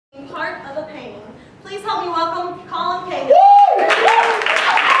Please help me welcome Colin Cahill.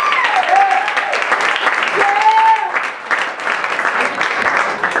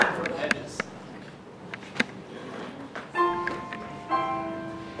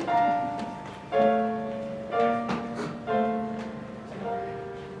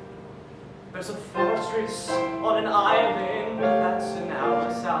 There's a fortress on an island that's an hour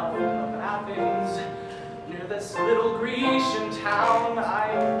south of Athens, near this little Grecian town I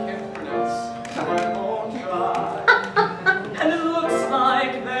can't pronounce, so I won't try. And it looks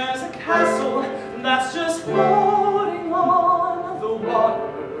like there's a castle that's just floating on the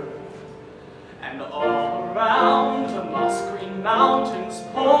water, and all around the moss green mountains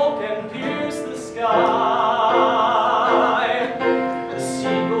poke and pierce the sky. The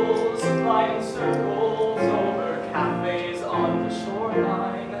seagulls fly in circles over cafes on the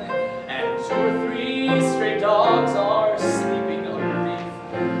shoreline, and 2 or 3 stray dogs are sleeping underneath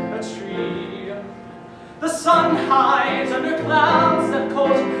a tree. The sun hides under clouds that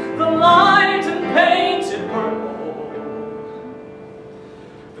coat the light and painted purple.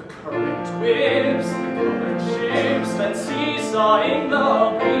 The current whips the colored ships that seesawing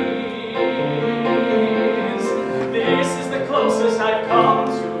the breeze. This is the closest I've come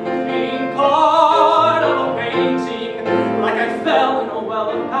to being part of a painting, like I fell in a well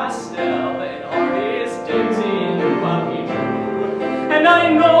of pastel, an artist dancing while he drew. And I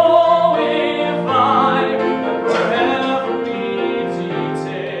know if I remember every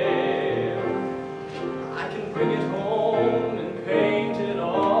detail, I can bring it home and paint it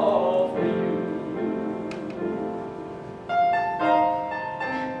all for you.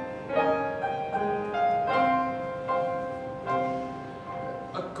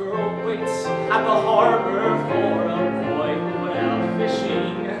 A girl waits at the harbor for a boy who went out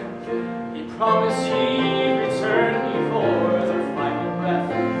fishing. He promised he'd return before the final breath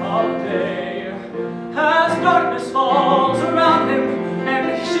of day. As darkness falls around him and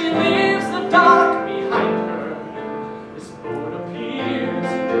she leaves the dark behind her, his boat appears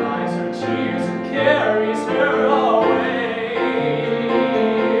and dries her tears and carries her away.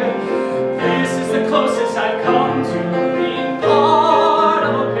 This is the closest I've come to being part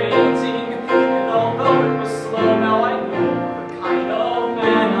of a painting, and although it was slow, now I know the kind of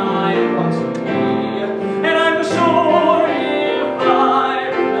man I want to be. And I'm sure if I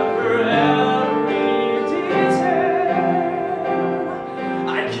remember every detail,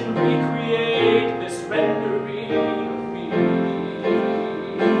 I can recreate this rendering of me.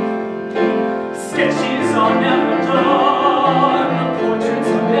 Sketches are never done, portraits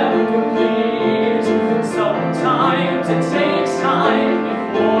are never complete. Sometimes it takes time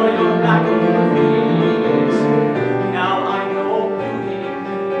before you're back on your feet. Now I know beauty,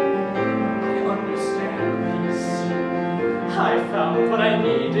 I understand peace. I found what I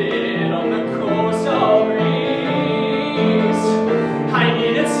needed on the coast of Greece. I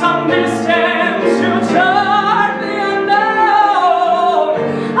needed some distance to turn the unknown.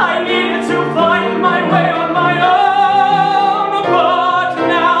 I needed to find my way on my own. But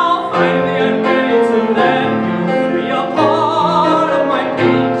now finally I'm ready to let you be a part of my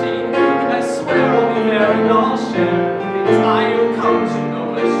painting. And I swear I'll be there and I'll share the things I have come to know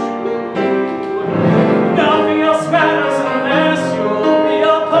as true. Nothing else matters unless you'll be a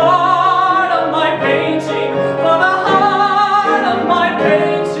part of my painting. For the heart of my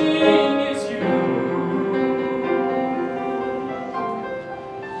painting is you.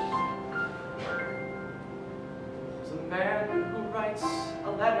 There's a man who writes a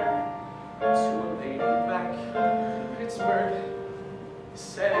letter to a lady back in Pittsburgh. He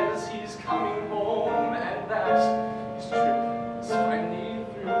says he's coming home and that his trip is finally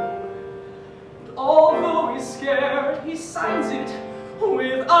through. And although he's scared, he signs it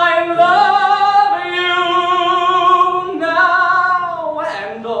with